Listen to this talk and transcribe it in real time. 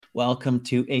Welcome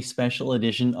to a special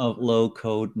edition of Low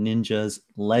Code Ninjas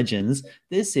Legends.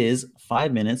 This is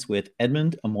 5 Minutes with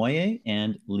Edmund Amoye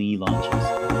and Lee Launches.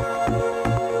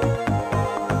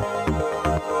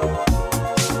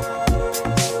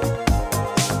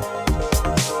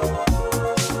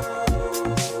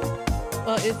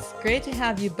 It's great to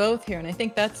have you both here. And I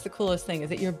think that's the coolest thing is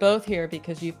that you're both here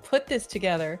because you put this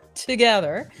together.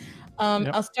 Yep.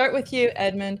 I'll start with you,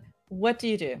 Edmund. What do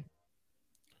you do?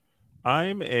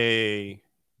 I'm a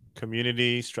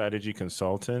community strategy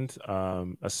consultant.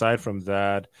 Aside from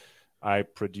that, I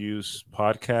produce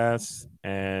podcasts,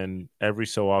 and every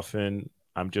so often,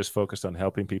 I'm just focused on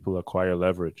helping people acquire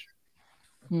leverage.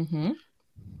 Mm-hmm.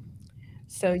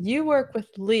 So you work with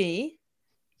Lee.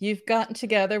 You've gotten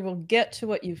together. We'll get to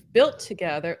what you've built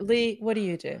together. Lee, what do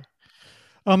you do?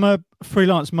 I'm a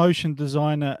freelance motion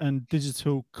designer and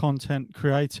digital content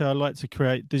creator. I like to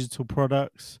create digital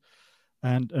products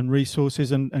and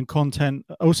resources and content.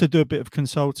 I also do a bit of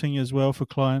consulting as well for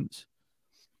clients.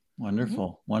 Wonderful.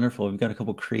 Mm-hmm. Wonderful. We've got a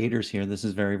couple creators here. This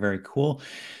is very, very cool.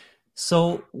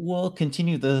 So we'll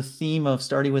continue the theme of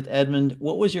starting with Edmund.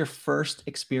 What was your first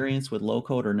experience with low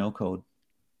code or no code?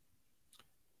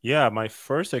 Yeah, my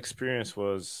first experience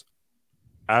was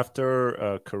after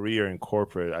a career in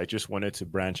corporate. I just wanted to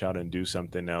branch out and do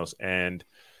something else. And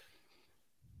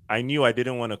I knew I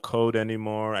didn't want to code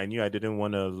anymore. I knew I didn't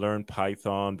want to learn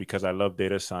Python because I love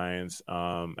data science.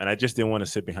 And I just didn't want to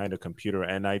sit behind a computer.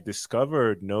 And I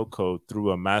discovered no code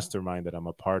through a mastermind that I'm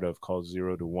a part of called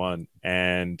 0 to 1.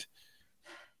 And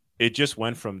it just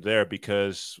went from there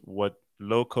because what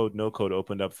low code, no code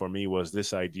opened up for me was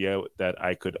this idea that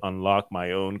I could unlock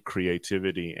my own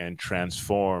creativity and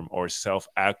transform or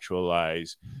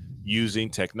self-actualize using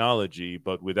technology,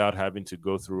 but without having to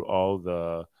go through all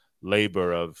the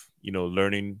labor of,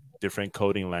 learning different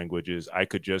coding languages. I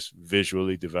could just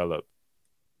visually develop.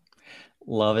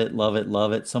 Love it, love it,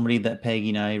 love it. Somebody that Peggy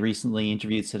and I recently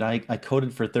interviewed said, I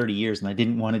coded for 30 years and I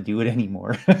didn't want to do it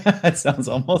anymore. That sounds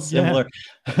almost similar.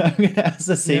 I'm going to ask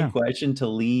the same question to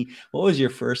Lee. What was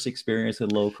your first experience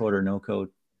with low code or no code?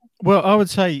 Well, I would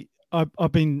say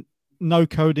I've been low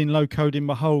coding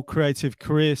my whole creative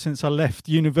career since I left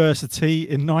university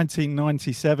in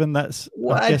 1997. That's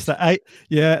what? I guess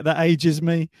that ages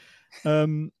me.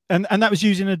 And that was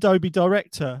using Adobe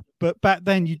Director. But back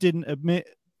then you didn't admit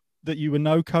that you were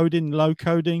no coding, low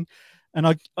coding.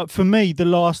 And for me, the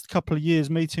last couple of years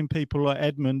meeting people like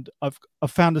Edmund, I've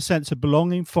found a sense of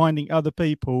belonging, finding other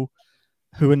people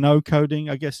who are no coding.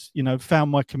 I guess, found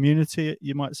my community,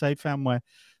 you might say, found my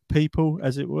people,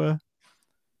 as it were.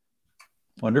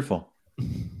 Wonderful.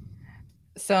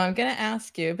 So I'm going to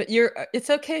ask you, but it's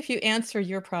okay if you answer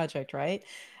your project, right?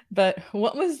 But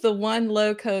what was the one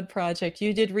low code project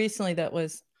you did recently that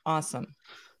was awesome?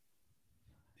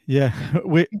 Yeah,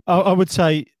 I would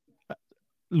say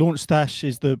LaunchDash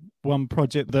is the one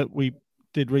project that we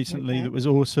did recently that was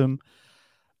awesome.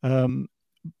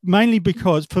 Mainly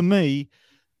because for me,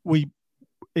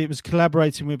 it was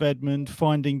collaborating with Edmund,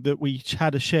 finding that we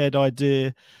had a shared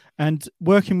idea, and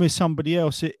working with somebody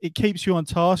else. It keeps you on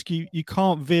task. You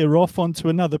can't veer off onto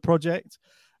another project.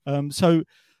 We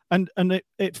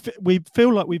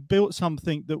feel like we've built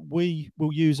something that we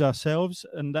will use ourselves,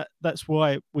 and that's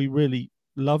why we really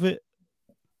love it.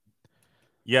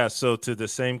 Yeah, so to the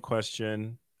same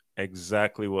question,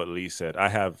 exactly what Lee said. I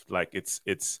have it's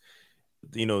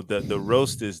the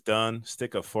roast is done,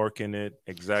 stick a fork in it,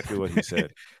 exactly what he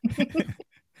said.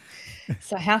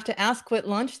 So I have to ask what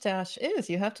LaunchDash is.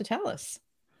 You have to tell us.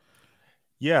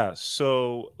 Yeah,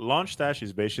 so LaunchDash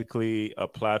is basically a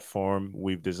platform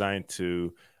we've designed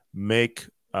to make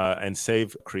and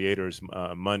save creators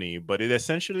money, but it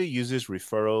essentially uses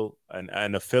referral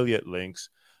and affiliate links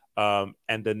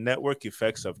and the network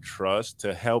effects of trust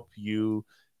to help you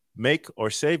make or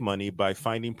save money by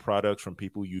finding products from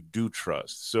people you do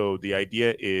trust. So the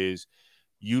idea is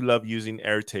you love using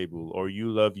Airtable or you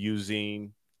love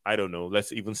using, I don't know,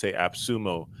 let's even say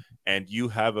AppSumo, and you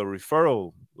have a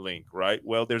referral link, right?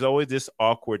 Well, there's always this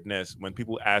awkwardness when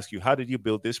people ask you, how did you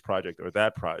build this project or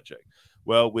that project?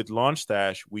 Well, with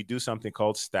LaunchDash, we do something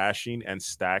called stashing and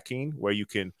stacking, where you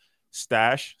can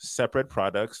stash separate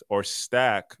products or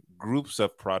stack groups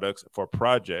of products for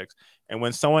projects. And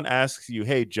when someone asks you,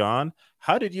 hey, John,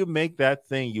 how did you make that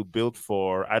thing you built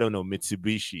for, I don't know,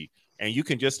 Mitsubishi? And you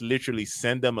can just literally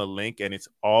send them a link and it's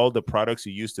all the products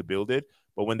you used to build it.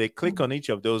 But when they click on each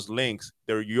of those links,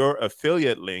 they're your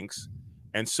affiliate links.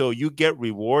 And so you get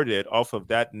rewarded off of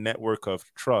that network of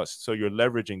trust. So you're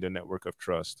leveraging the network of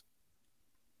trust.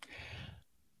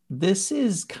 This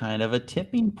is kind of a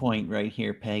tipping point right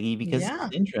here, Peggy, because Yeah.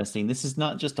 it's interesting. This is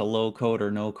not just a low code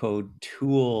or no code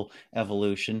tool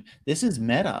evolution. This is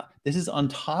meta. This is on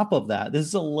top of that. This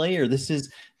is a layer. This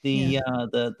is the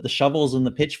shovels and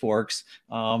the pitchforks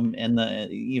and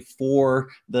the for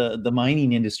the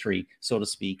mining industry, so to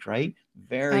speak, right?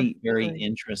 Very, very Absolutely.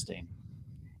 interesting.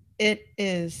 It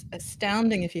is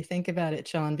astounding if you think about it,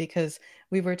 John, because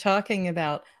we were talking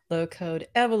about low code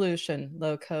evolution,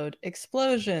 low code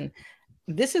explosion.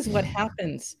 This is what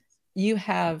happens. You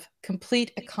have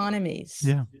complete economies.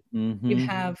 Yeah. You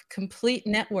have complete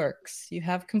networks. You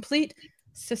have complete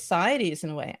societies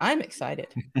in a way. I'm excited.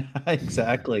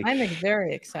 Exactly. I'm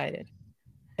very excited.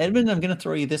 Edmund, I'm going to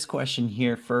throw you this question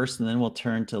here first, and then we'll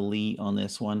turn to Lee on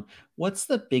this one. What's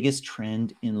the biggest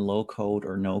trend in low code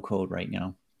or no code right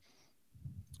now?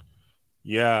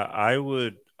 Yeah, I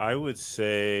would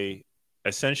say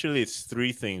essentially it's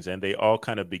three things, and they all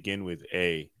kind of begin with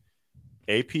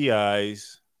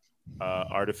APIs,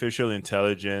 artificial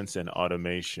intelligence, and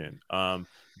automation.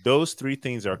 Those three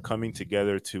things are coming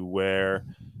together to where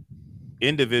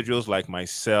individuals like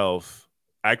myself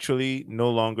actually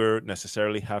no longer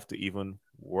necessarily have to even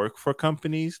work for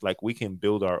companies. Like, we can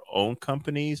build our own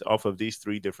companies off of these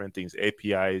three different things: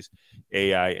 APIs,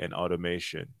 AI, and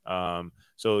automation.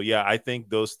 So yeah, I think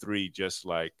those three just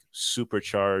like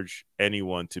supercharge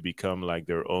anyone to become like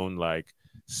their own like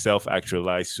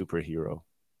self-actualized superhero.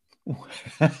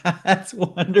 That's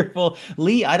wonderful.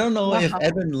 Lee, I don't know if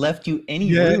Edmund left you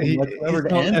any room whatsoever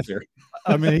to answer.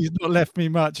 I mean, he's not left me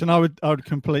much, and I would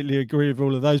completely agree with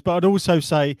all of those. But I'd also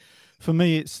say, for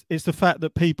me, it's the fact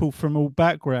that people from all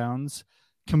backgrounds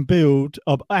can build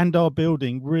and are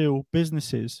building real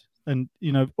businesses, and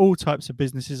all types of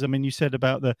businesses. I mean, you said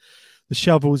about the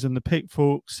shovels and the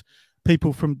pitchforks.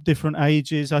 People from different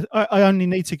ages. I only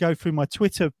need to go through my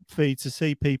Twitter feed to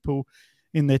see people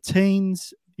in their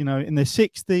teens, in their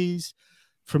 60s,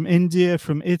 from India,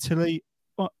 from Italy.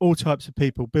 All types of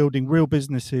people building real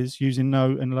businesses using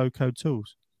no and low code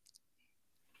tools.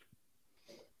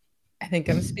 I think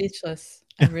I'm speechless.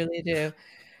 I really do.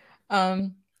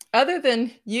 Other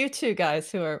than you two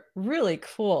guys who are really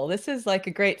cool, this is like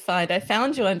a great find. I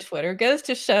found you on Twitter. Goes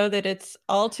to show that it's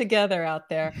all together out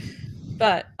there.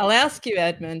 But I'll ask you,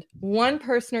 Edmund, one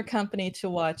person or company to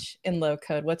watch in low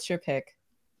code. What's your pick?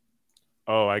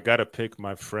 Oh, I got to pick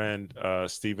my friend,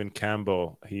 Stephen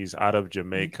Campbell. He's out of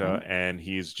Jamaica, and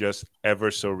he's just ever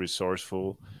so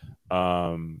resourceful.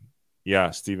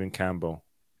 Yeah, Stephen Campbell.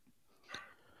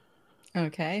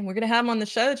 Okay. We're going to have him on the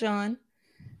show, John.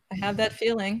 I have that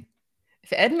feeling.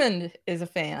 If Edmund is a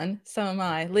fan, so am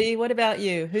I. Lee, what about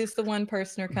you? Who's the one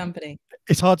person or company?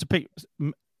 It's hard to pick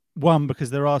one because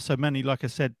there are so many, like I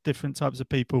said, different types of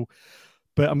people.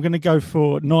 But I'm going to go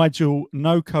for Nigel,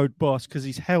 No Code Boss, because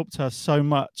he's helped us so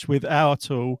much with our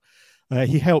tool.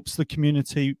 He helps the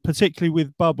community, particularly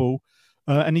with Bubble,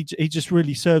 and he just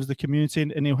really serves the community,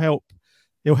 and he'll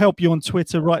help you on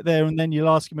Twitter right there, and then you'll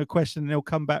ask him a question, and he'll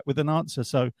come back with an answer.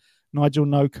 So Nigel,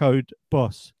 No Code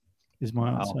Boss is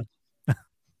my answer.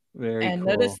 Very and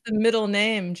cool. Notice the middle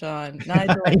name, John.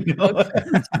 Nigel.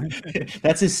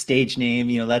 That's his stage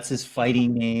name. That's his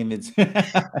fighting name. It's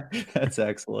that's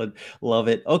excellent. Love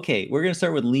it. Okay, we're going to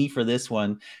start with Lee for this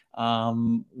one.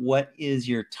 What is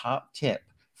your top tip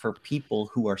for people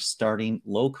who are starting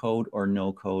low code or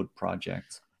no code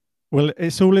projects? Well,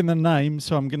 it's all in the name,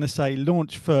 so I'm going to say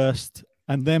launch first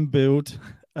and then build.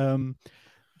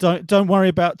 Don't worry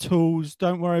about tools.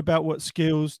 Don't worry about what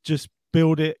skills. Just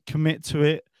build it, commit to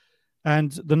it.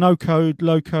 And the no code,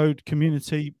 low code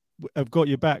community have got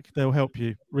your back. They'll help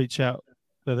you. Reach out.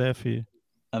 They're there for you.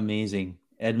 Amazing.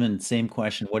 Edmund, same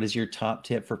question. What is your top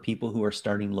tip for people who are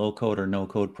starting low code or no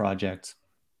code projects?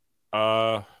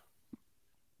 Well,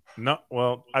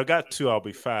 I've got two. I'll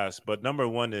be fast. But number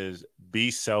one is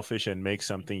be selfish and make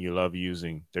something you love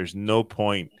using. There's no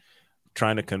point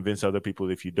trying to convince other people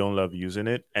if you don't love using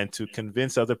it. And to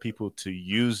convince other people to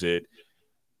use it,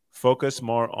 focus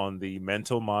more on the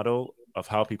mental model of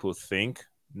how people think,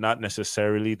 not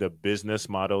necessarily the business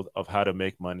model of how to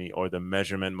make money or the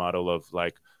measurement model of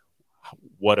like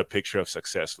what a picture of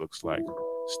success looks like.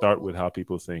 Start with how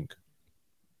people think.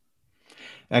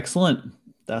 Excellent.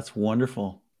 That's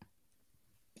wonderful.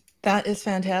 That is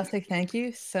fantastic. Thank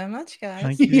you so much, guys.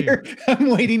 Thank you.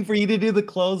 I'm waiting for you to do the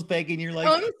close, Peg, and you're like,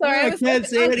 oh, I'm sorry. I can't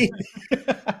say anything.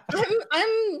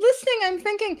 I'm listening. I'm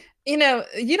thinking, you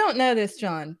don't know this,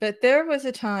 John, but there was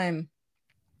a time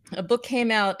a book came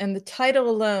out and the title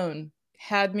alone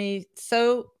had me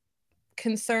so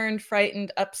concerned,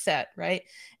 frightened, upset, right?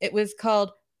 It was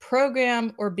called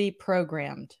Program or Be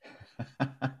Programmed.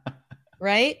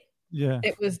 Right? Yeah.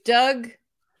 It was Doug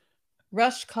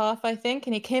Rushkoff, I think,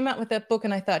 and he came out with that book,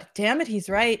 and I thought, damn it, he's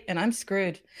right, and I'm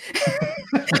screwed.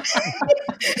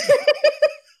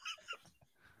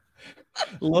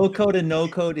 Low code and no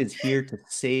code is here to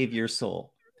save your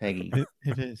soul, Peggy.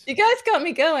 It is. You guys got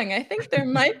me going. I think there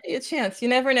might be a chance. You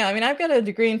never know. I mean, I've got a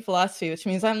degree in philosophy, which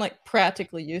means I'm like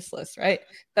practically useless, right?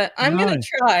 But I'm going to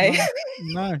try.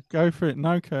 No, go for it.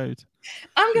 No code.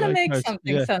 I'm going to make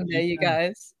something someday, you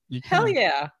guys. Hell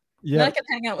yeah. Yeah. And I can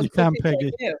hang out with people like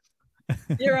you.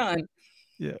 You're on.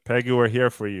 Yeah. Peggy, we're here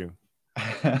for you.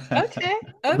 Okay.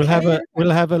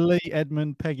 We'll have a Lee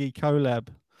Edmund Peggy collab.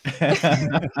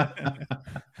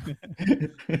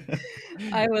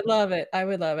 I would love it.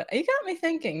 You got me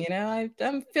thinking, I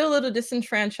feel a little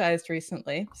disenfranchised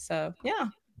recently. So yeah.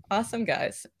 Awesome,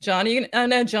 guys. John,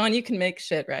 John, you can make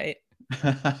shit, right?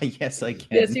 Yes, I can.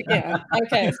 Yes, you can.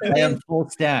 Okay. So I am full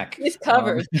stack. He's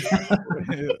covered.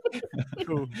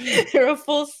 Cool. You're a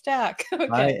full stack. Okay.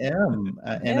 I am.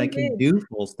 And I can do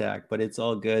full stack, but it's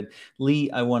all good. Lee,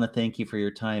 I want to thank you for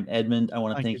your time. Edmund, I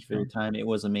want to thank you for your time. It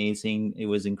was amazing. It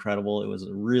was incredible. It was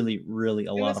really, really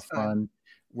a lot of fun.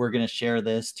 We're going to share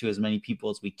this to as many people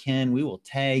as we can. We will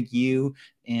tag you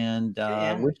and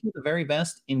wish you the very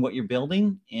best in what you're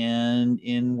building and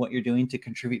in what you're doing to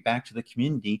contribute back to the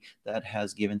community that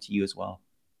has given to you as well.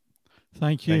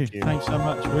 Thank you. Thanks so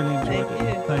much. Really enjoyed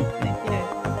it. Thank you.